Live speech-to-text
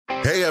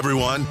Hey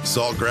everyone,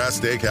 Saltgrass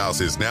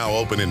Steakhouse is now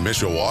open in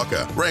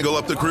Mishawaka. Wrangle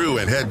up the crew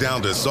and head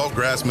down to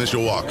Saltgrass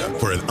Mishawaka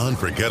for an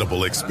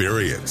unforgettable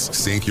experience.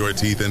 Sink your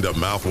teeth into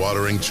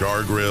mouth-watering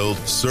char-grilled,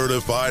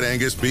 certified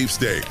Angus beef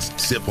steaks.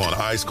 Sip on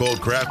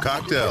ice-cold craft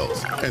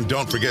cocktails. And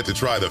don't forget to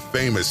try the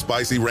famous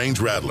spicy range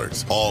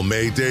rattlers, all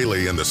made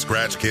daily in the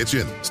Scratch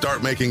Kitchen.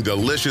 Start making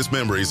delicious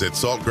memories at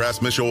Saltgrass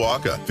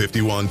Mishawaka,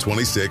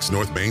 5126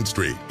 North Main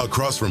Street,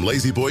 across from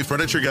Lazy Boy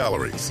Furniture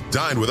Galleries.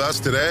 Dine with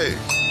us today.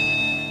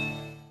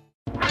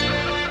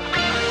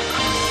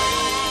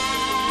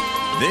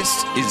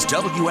 This is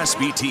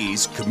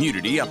WSBT's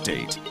Community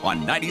Update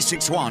on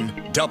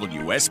 96.1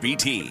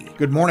 WSBT.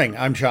 Good morning,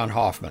 I'm John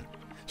Hoffman.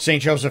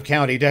 St. Joseph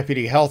County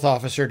Deputy Health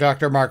Officer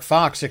Dr. Mark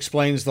Fox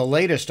explains the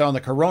latest on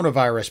the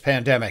coronavirus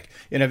pandemic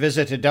in a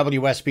visit to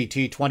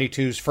WSBT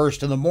 22's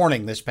First in the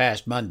Morning this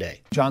past Monday.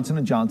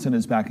 Johnson & Johnson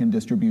is back in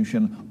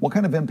distribution. What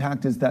kind of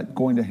impact is that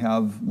going to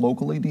have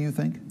locally, do you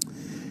think?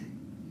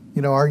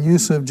 You know, our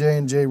use of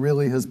J&J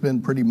really has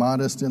been pretty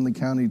modest in the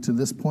county to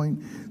this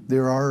point.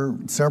 There are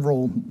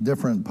several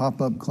different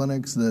pop-up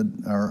clinics that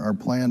are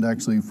planned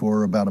actually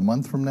for about a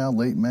month from now,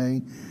 late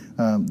May,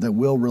 that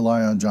will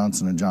rely on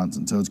Johnson &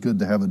 Johnson. So it's good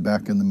to have it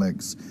back in the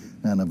mix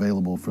and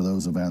available for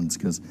those events,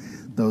 because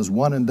those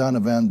one-and-done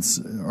events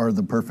are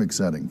the perfect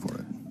setting for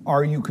it.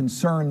 Are you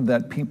concerned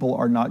that people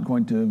are not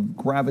going to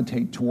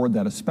gravitate toward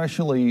that,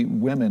 especially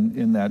women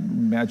in that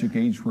magic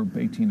age group,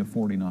 18 to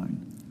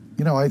 49?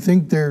 You know, I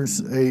think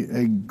there's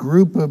a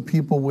group of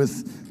people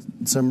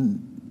with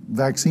some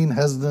vaccine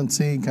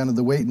hesitancy, kind of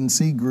the wait and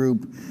see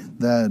group,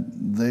 that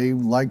they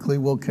likely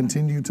will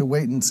continue to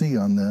wait and see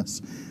on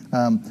this.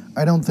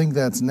 I don't think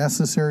that's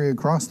necessary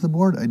across the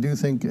board. I do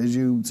think, as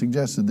you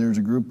suggested, there's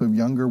a group of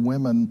younger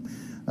women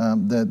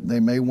that they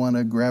may want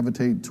to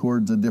gravitate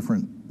towards a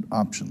different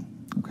option.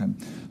 Okay.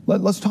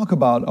 Let's talk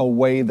about a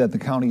way that the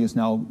county is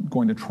now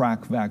going to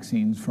track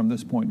vaccines from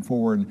this point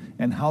forward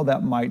and how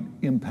that might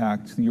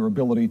impact your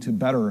ability to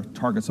better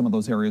target some of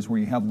those areas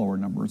where you have lower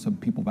numbers of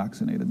people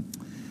vaccinated.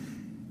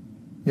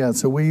 Yeah,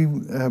 so we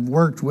have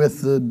worked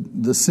with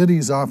the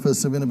city's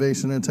Office of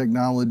Innovation and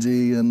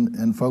Technology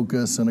and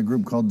Focus and a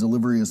group called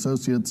Delivery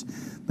Associates.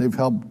 They've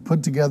helped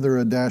put together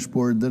a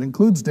dashboard that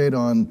includes data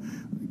on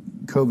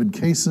COVID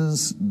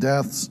cases,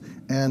 deaths,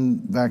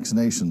 and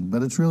vaccination.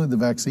 But it's really the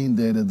vaccine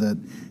data that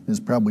is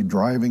probably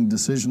driving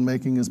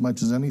decision-making as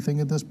much as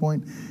anything at this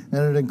point.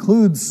 And it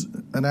includes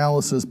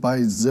analysis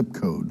by zip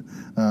code.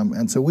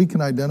 And so we can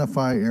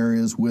identify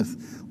areas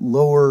with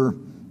lower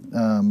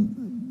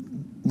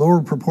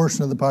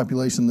proportion of the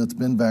population that's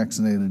been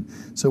vaccinated,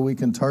 so we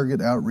can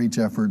target outreach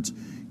efforts.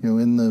 You know,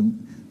 in the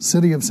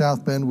city of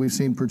South Bend, we've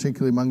seen,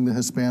 particularly among the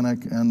Hispanic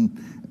and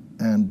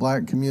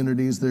Black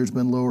communities, there's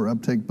been lower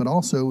uptake, but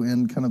also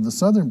in kind of the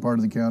southern part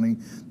of the county,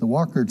 the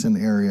Walkerton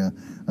area,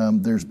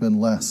 there's been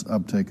less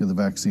uptake of the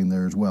vaccine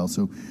there as well.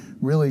 So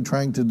really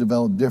trying to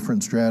develop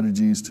different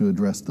strategies to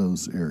address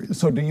those areas.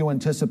 So do you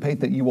anticipate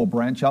that you will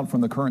branch out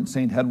from the current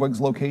St. Hedwig's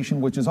location,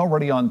 which is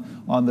already on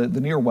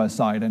the near west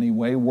side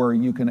anyway, where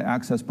you can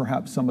access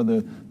perhaps some of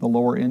the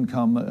lower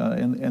income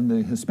and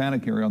the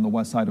Hispanic area on the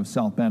west side of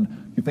South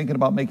Bend? You thinking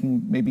about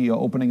maybe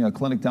opening a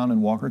clinic down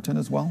in Walkerton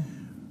as well?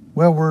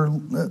 Well, we're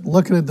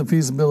looking at the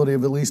feasibility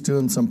of at least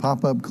doing some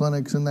pop-up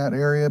clinics in that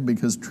area,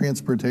 because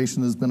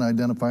transportation has been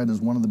identified as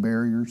one of the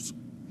barriers.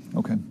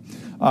 Okay.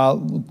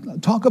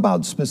 Talk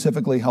about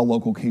specifically how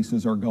local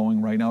cases are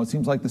going right now. It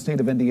seems like the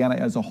state of Indiana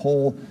as a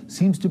whole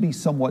seems to be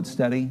somewhat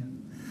steady.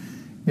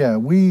 Yeah,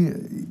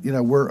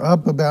 we're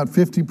up about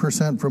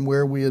 50% from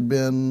where we had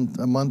been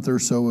a month or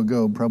so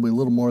ago, probably a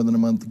little more than a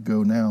month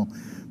ago now.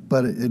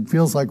 But it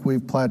feels like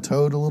we've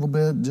plateaued a little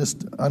bit,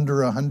 just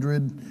under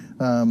 100.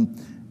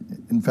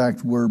 In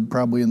fact, we're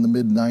probably in the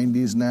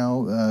mid-90s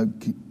now,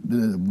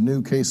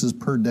 new cases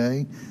per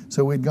day.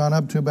 So we'd gone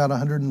up to about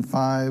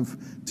 105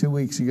 2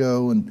 weeks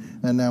ago,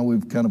 and now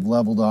we've kind of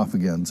leveled off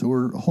again. So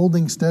we're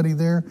holding steady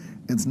there.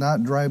 It's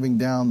not driving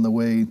down the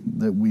way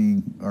that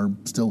we are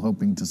still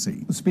hoping to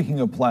see. Speaking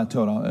of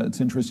plateau,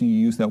 it's interesting you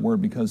use that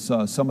word, because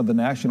some of the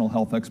national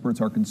health experts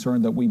are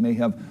concerned that we may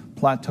have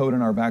plateaued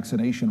in our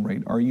vaccination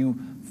rate. Are you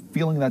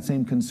feeling that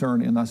same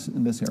concern in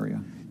this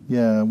area?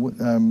 Yeah.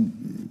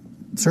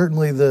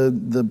 Certainly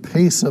the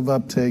pace of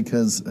uptake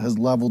has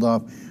leveled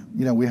off.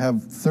 You know, we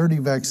have 30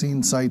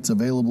 vaccine sites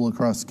available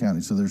across the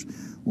county, so there's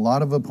a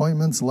lot of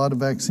appointments, a lot of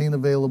vaccine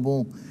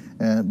available,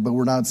 but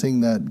we're not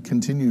seeing that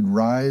continued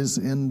rise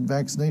in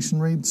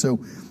vaccination rates. So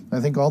I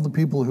think all the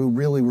people who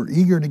really were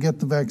eager to get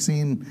the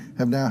vaccine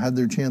have now had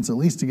their chance at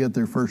least to get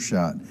their first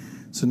shot.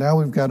 So now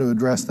we've got to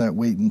address that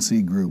wait and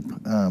see group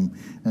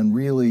and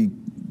really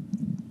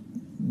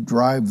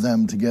drive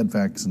them to get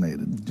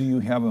vaccinated. Do you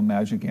have a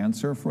magic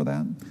answer for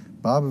that?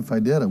 Bob, if I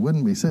did, I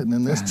wouldn't be sitting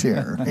in this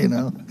chair, you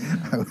know.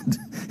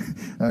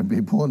 I'd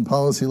be pulling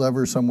policy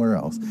levers somewhere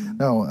else.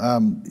 No,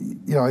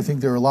 I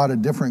think there are a lot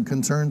of different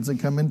concerns that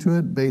come into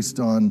it based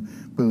on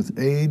both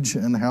age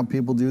and how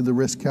people do the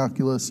risk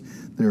calculus.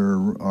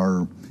 There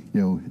are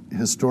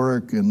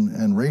historic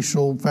and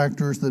racial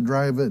factors that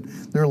drive it.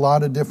 There are a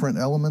lot of different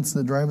elements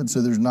that drive it,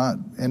 so there's not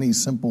any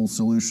simple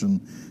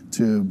solution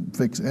to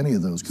fix any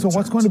of those concerns. So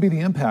what's going to be the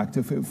impact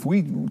if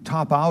we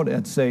top out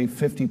at, say,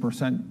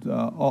 50%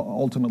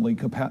 ultimately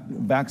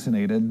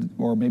vaccinated,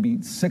 or maybe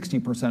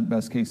 60%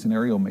 best case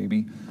scenario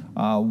maybe?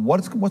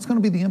 What's going to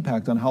be the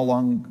impact on how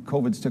long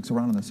COVID sticks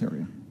around in this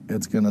area?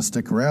 It's going to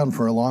stick around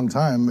for a long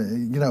time.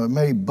 It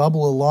may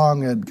bubble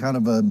along at kind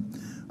of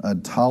a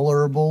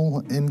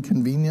tolerable,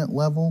 inconvenient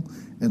level.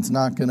 It's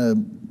not going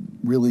to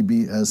really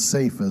be as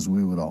safe as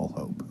we would all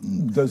hope.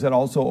 Does that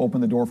also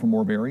open the door for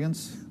more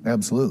variants?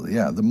 Absolutely,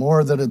 yeah. The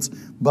more that it's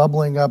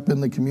bubbling up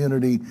in the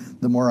community,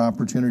 the more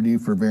opportunity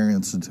for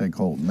variants to take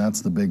hold, and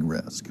that's the big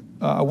risk.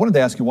 I wanted to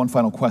ask you one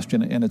final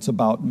question, and it's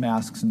about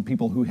masks and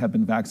people who have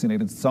been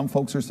vaccinated. Some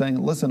folks are saying,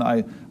 listen,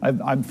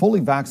 I'm fully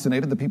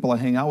vaccinated. The people I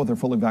hang out with are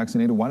fully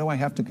vaccinated. Why do I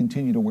have to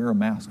continue to wear a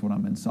mask when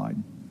I'm inside?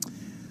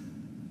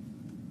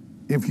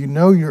 If you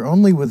know you're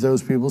only with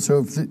those people,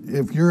 so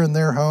if you're in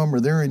their home or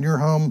they're in your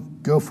home,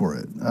 go for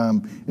it.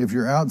 If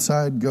you're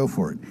outside, go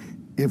for it.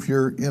 If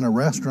you're in a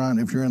restaurant,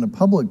 if you're in a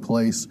public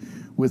place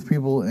with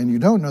people and you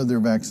don't know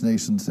their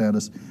vaccination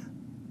status,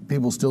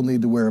 people still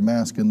need to wear a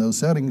mask in those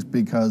settings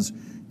because,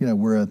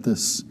 we're at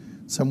this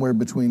somewhere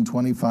between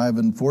 25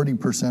 and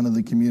 40% of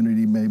the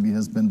community maybe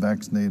has been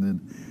vaccinated.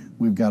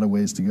 We've got a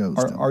ways to go.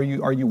 Are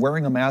you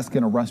wearing a mask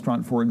in a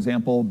restaurant, for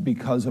example,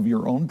 because of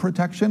your own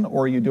protection,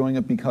 or are you doing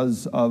it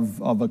because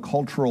of a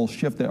cultural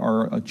shift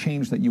or a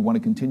change that you want to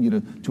continue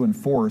to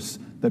enforce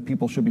that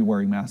people should be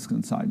wearing masks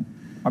inside?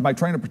 Am I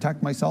trying to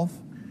protect myself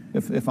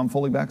if I'm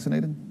fully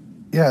vaccinated?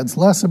 Yeah, it's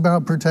less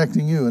about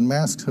protecting you, and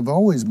masks have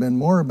always been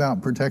more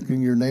about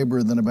protecting your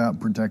neighbor than about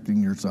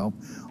protecting yourself,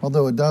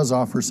 although it does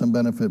offer some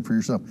benefit for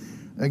yourself.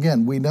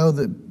 Again, we know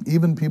that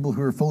even people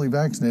who are fully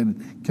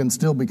vaccinated can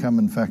still become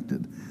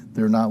infected.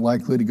 They're not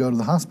likely to go to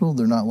the hospital,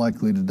 they're not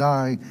likely to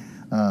die,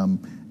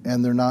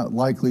 and they're not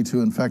likely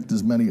to infect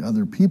as many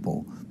other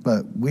people.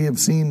 But we have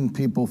seen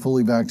people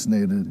fully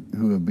vaccinated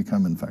who have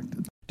become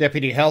infected.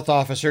 Deputy Health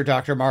Officer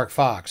Dr. Mark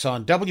Fox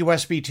on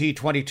WSBT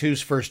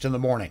 22's First in the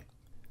Morning.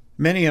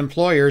 Many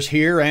employers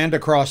here and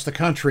across the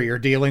country are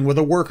dealing with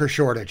a worker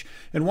shortage,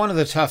 and one of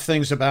the tough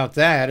things about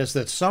that is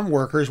that some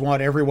workers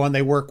want everyone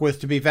they work with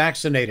to be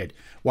vaccinated,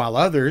 while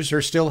others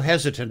are still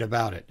hesitant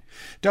about it.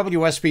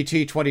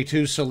 WSBT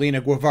 22's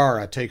Selena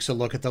Guevara takes a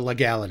look at the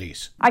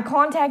legalities. I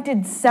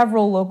contacted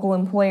several local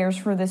employers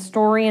for this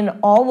story, and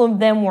all of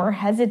them were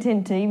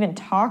hesitant to even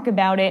talk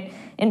about it,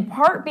 in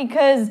part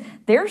because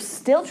they're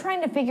still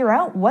trying to figure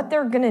out what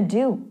they're going to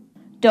do.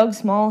 Doug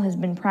Small has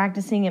been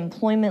practicing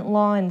employment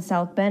law in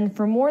South Bend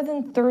for more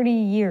than 30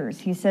 years.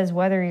 He says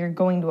whether you're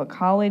going to a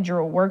college or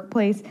a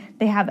workplace,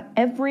 they have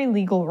every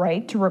legal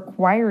right to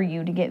require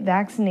you to get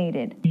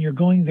vaccinated. You're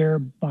going there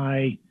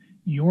by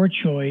your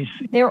choice.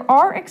 There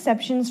are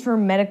exceptions for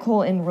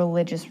medical and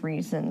religious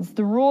reasons.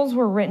 The rules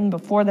were written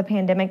before the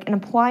pandemic and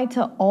apply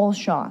to all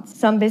shots.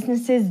 Some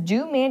businesses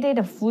do mandate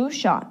a flu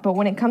shot, but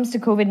when it comes to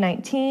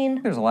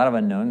COVID-19... There's a lot of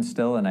unknowns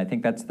still, and I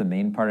think that's the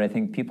main part. I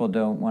think people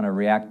don't want to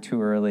react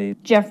too early.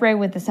 Jeff Ray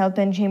with the South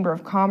Bend Chamber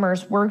of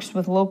Commerce works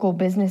with local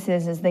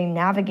businesses as they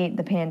navigate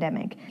the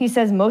pandemic. He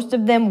says most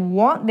of them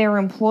want their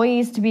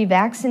employees to be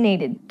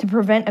vaccinated to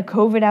prevent a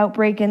COVID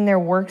outbreak in their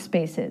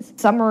workspaces.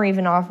 Some are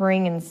even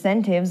offering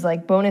incentives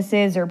like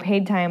bonuses or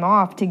paid time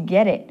off to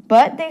get it,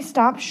 but they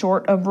stopped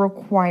short of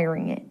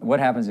requiring it. What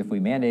happens if we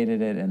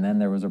mandated it and then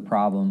there was a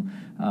problem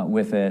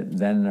with it?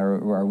 Then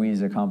are we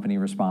as a company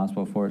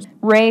responsible for it?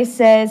 Ray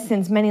says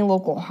since many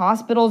local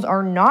hospitals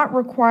are not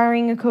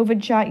requiring a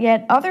COVID shot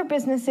yet, other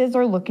businesses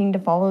are looking to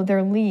follow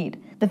their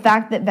lead. The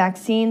fact that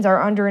vaccines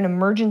are under an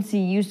emergency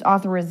use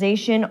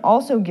authorization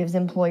also gives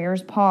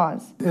employers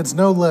pause. It's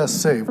no less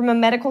safe. From a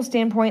medical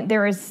standpoint,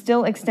 there is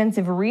still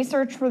extensive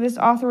research for this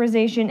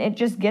authorization. It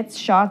just gets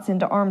shots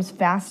into arms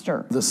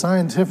faster. The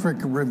scientific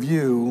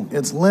review,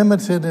 it's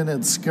limited in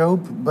its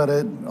scope, but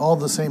all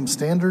the same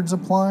standards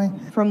apply.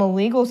 From a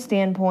legal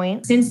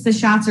standpoint, since the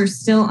shots are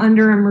still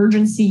under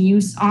emergency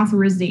use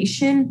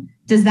authorization,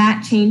 does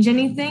that change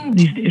anything?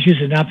 These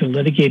issues have not been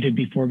litigated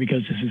before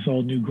because this is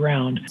all new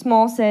ground.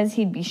 Small says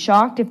he'd be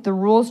shocked if the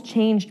rules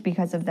changed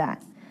because of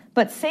that.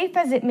 But safe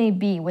as it may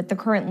be, with the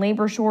current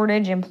labor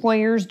shortage,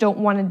 employers don't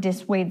want to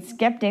dissuade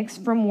skeptics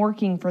from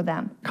working for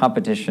them.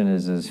 Competition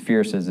is as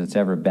fierce as it's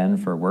ever been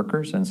for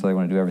workers, and so they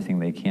want to do everything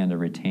they can to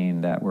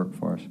retain that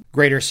workforce.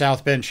 Greater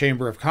South Bend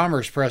Chamber of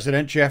Commerce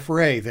President Jeff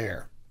Ray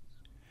there.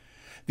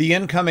 The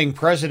incoming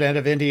president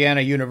of Indiana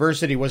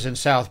University was in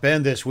South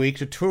Bend this week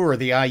to tour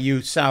the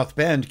IU South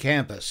Bend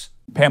campus.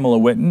 Pamela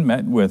Whitten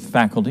met with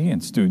faculty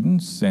and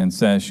students and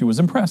says she was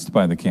impressed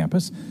by the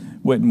campus.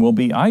 Whitten will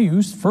be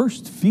IU's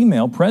first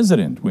female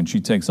president when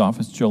she takes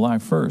office July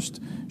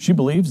 1st. She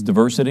believes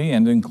diversity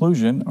and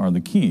inclusion are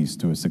the keys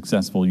to a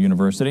successful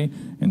university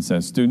and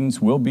says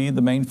students will be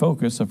the main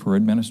focus of her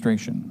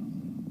administration.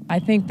 I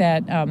think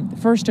that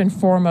first and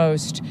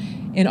foremost,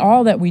 in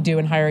all that we do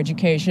in higher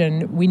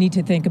education, we need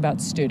to think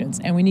about students,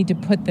 and we need to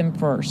put them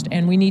first,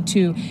 and we need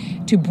to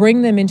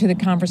bring them into the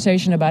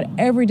conversation about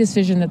every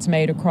decision that's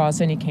made across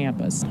any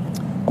campus.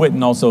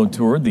 Whitten also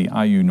toured the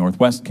IU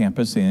Northwest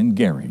campus in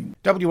Gary.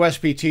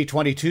 WSBT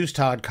 22's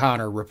Todd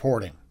Connor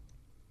reporting.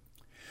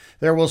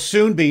 There will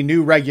soon be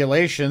new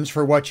regulations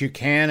for what you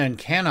can and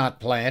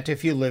cannot plant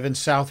if you live in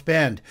South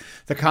Bend.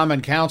 The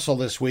Common Council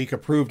this week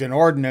approved an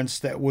ordinance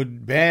that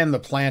would ban the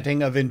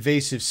planting of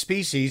invasive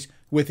species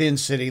within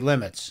city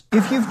limits.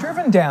 If you've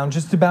driven down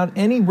just about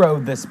any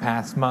road this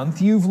past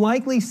month, you've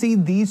likely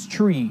seen these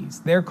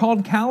trees. They're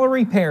called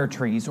Callery pear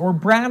trees or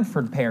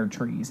Bradford pear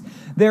trees.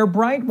 Their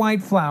bright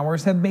white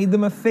flowers have made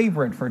them a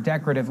favorite for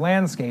decorative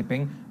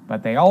landscaping,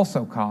 but they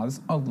also cause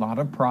a lot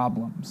of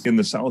problems. In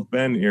the South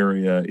Bend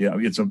area,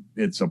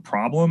 it's a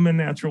problem in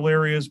natural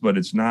areas, but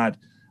it's not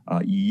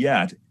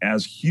yet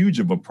as huge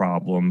of a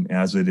problem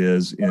as it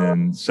is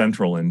in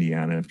central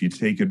Indiana. If you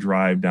take a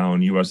drive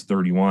down US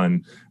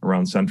 31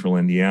 around central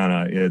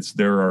Indiana,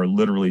 there are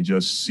literally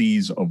just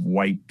seas of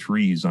white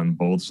trees on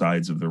both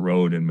sides of the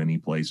road in many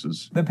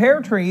places. The pear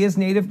tree is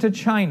native to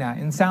China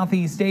in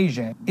Southeast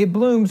Asia. It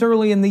blooms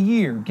early in the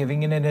year,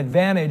 giving it an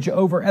advantage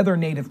over other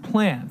native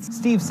plants.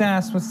 Steve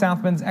Sass with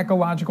South Bend's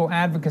Ecological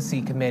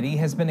Advocacy Committee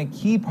has been a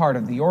key part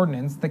of the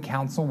ordinance the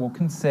council will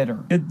consider.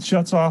 It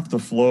shuts off the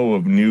flow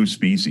of new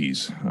species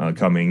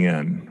coming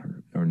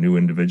in, or new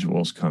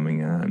individuals coming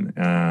in,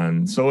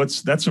 and so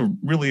that's a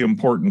really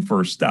important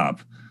first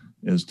step,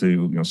 is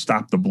to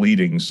stop the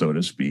bleeding, so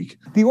to speak.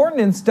 The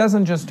ordinance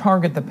doesn't just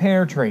target the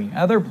pear tree.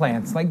 Other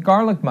plants like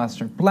garlic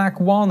mustard, black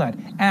walnut,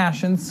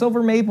 ash, and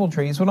silver maple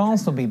trees would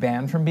also be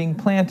banned from being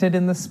planted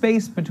in the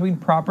space between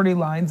property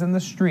lines and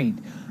the street.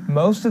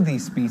 Most of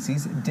these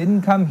species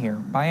didn't come here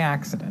by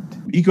accident.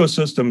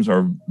 Ecosystems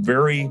are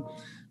very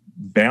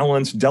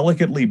balanced,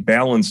 delicately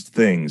balanced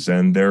things,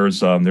 and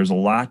there's a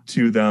lot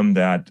to them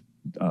that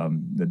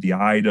the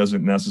eye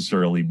doesn't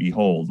necessarily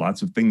behold.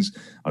 Lots of things,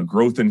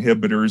 growth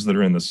inhibitors that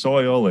are in the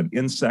soil, and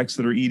insects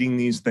that are eating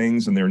these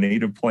things in their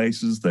native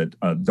places that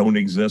don't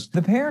exist.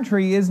 The pear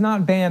tree is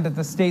not banned at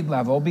the state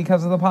level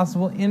because of the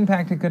possible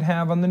impact it could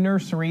have on the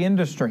nursery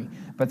industry.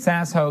 But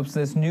Sass hopes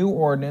this new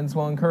ordinance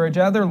will encourage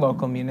other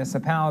local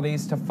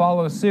municipalities to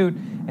follow suit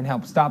and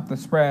help stop the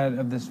spread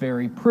of this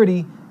very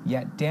pretty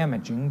yet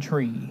damaging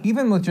tree.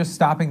 Even with just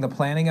stopping the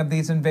planting of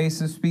these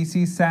invasive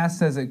species, Sass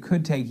says it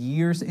could take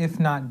years, if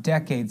not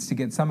decades, to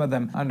get some of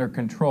them under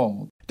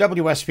control.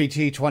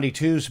 WSBT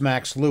 22's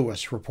Max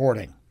Lewis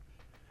reporting.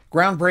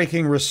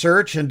 Groundbreaking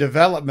research and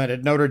development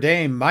at Notre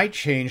Dame might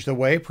change the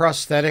way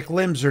prosthetic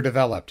limbs are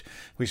developed.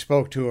 We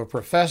spoke to a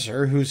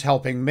professor who's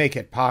helping make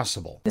it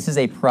possible. This is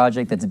a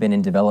project that's been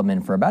in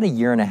development for about a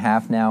year and a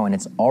half now, and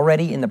it's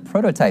already in the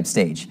prototype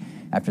stage.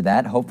 After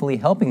that, hopefully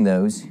helping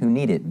those who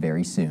need it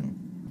very soon.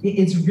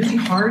 It's really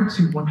hard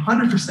to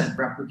 100%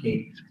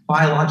 replicate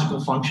biological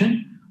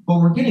function,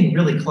 but we're getting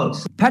really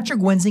close. Patrick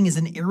Wensing is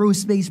an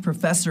aerospace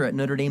professor at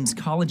Notre Dame's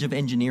College of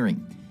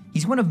Engineering.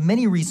 He's one of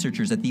many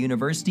researchers at the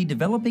university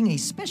developing a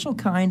special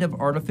kind of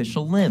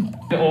artificial limb.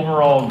 The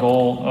overall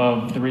goal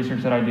of the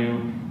research that I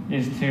do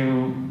is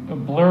to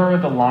blur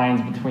the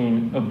lines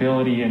between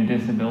ability and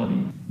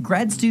disability.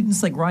 Grad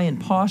students like Ryan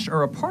Posh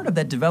are a part of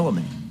that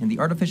development, and the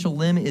artificial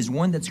limb is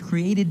one that's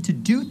created to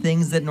do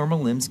things that normal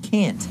limbs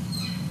can't,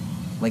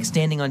 like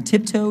standing on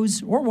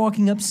tiptoes or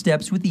walking up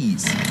steps with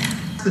ease.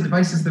 The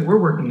devices that we're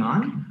working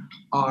on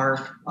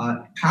are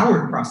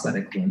powered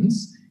prosthetic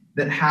limbs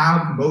that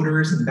have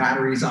motors and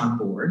batteries on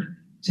board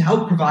to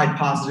help provide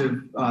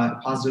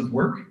positive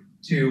work,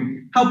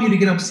 to help you to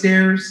get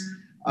upstairs,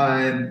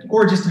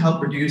 or just to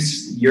help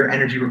reduce your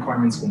energy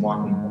requirements when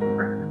walking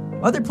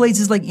around. Other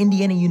places like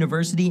Indiana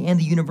University and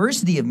the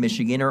University of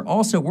Michigan are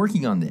also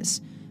working on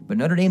this, but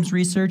Notre Dame's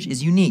research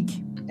is unique.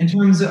 In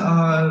terms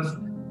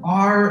of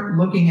are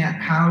looking at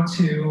how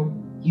to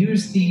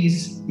use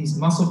these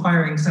muscle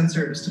firing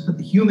sensors to put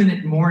the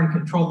human more in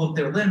control of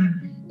their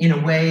limb in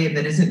a way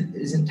that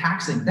isn't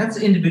taxing. That's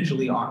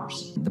individually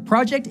ours. The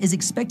project is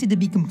expected to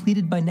be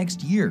completed by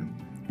next year,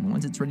 and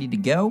once it's ready to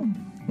go,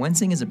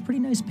 Wensing has a pretty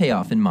nice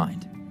payoff in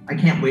mind. I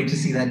can't wait to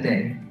see that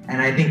day,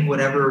 and I think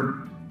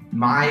whatever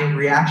my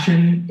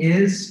reaction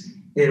is,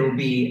 it'll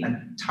be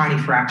a tiny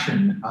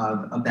fraction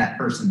of that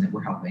person that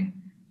we're helping,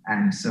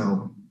 and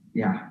so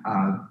yeah.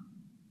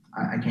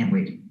 I can't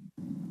wait.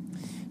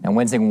 Now,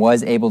 Wensing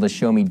was able to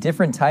show me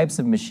different types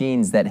of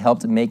machines that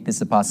helped make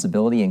this a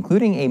possibility,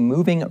 including a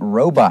moving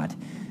robot.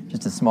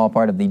 Just a small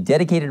part of the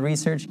dedicated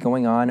research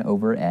going on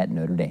over at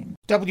Notre Dame.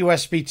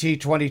 WSBT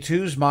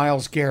 22's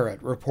Miles Garrett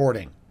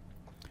reporting.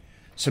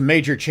 Some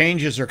major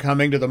changes are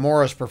coming to the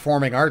Morris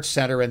Performing Arts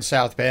Center in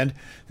South Bend.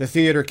 The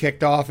theater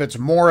kicked off its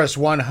Morris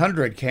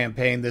 100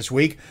 campaign this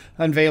week,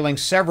 unveiling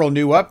several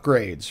new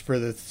upgrades for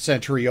the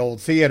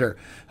century-old theater.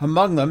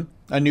 Among them,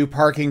 a new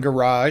parking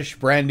garage,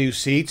 brand new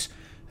seats,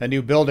 a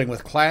new building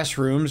with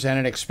classrooms and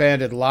an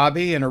expanded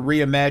lobby, and a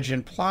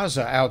reimagined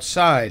plaza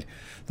outside.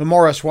 The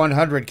Morris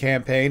 100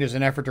 campaign is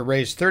an effort to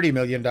raise $30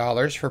 million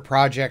for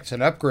projects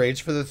and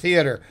upgrades for the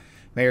theater.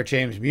 Mayor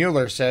James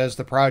Mueller says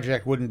the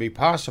project wouldn't be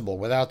possible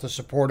without the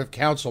support of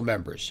council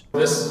members.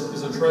 This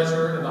is a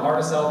treasure in the heart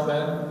of South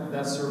Bend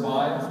that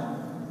survived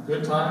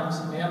good times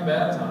and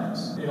bad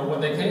times. You know, when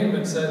they came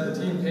and said,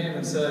 the team came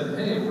and said,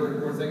 hey,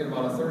 we're thinking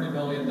about a $30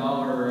 million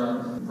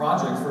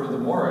project for the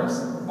Morris,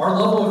 our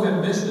level of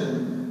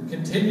ambition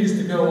continues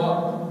to go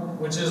up,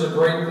 which is a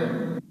great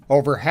thing.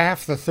 Over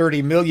half the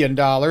 $30 million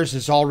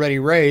is already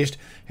raised,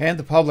 and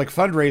the public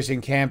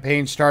fundraising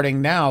campaign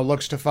starting now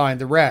looks to find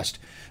the rest.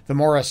 The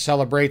Morris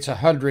celebrates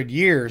 100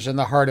 years in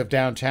the heart of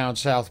downtown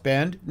South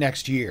Bend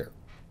next year.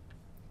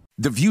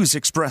 The views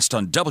expressed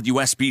on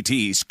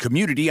WSBT's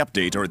Community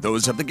Update are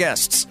those of the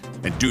guests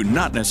and do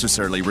not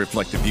necessarily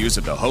reflect the views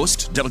of the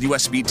host,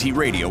 WSBT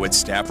Radio, its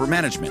staff, or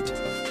management.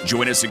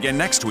 Join us again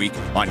next week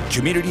on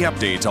Community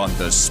Update on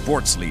the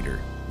Sports Leader,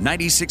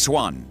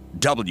 96.1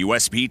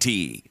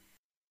 WSBT.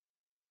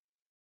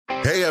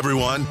 Hey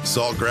everyone,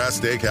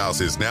 Saltgrass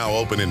Steakhouse is now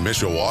open in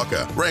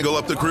Mishawaka. Wrangle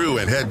up the crew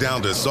and head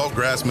down to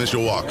Saltgrass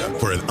Mishawaka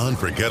for an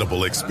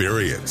unforgettable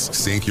experience.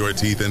 Sink your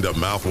teeth into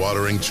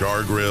mouth-watering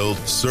char-grilled,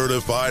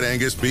 certified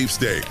Angus beef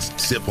steaks.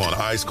 Sip on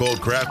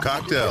ice-cold craft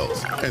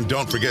cocktails. And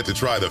don't forget to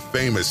try the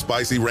famous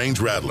spicy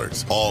range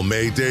rattlers, all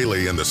made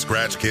daily in the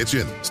Scratch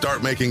Kitchen.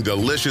 Start making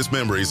delicious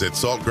memories at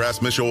Saltgrass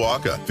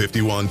Mishawaka,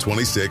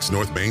 5126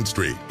 North Main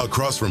Street,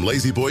 across from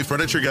Lazy Boy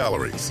Furniture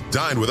Galleries.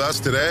 Dine with us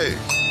today.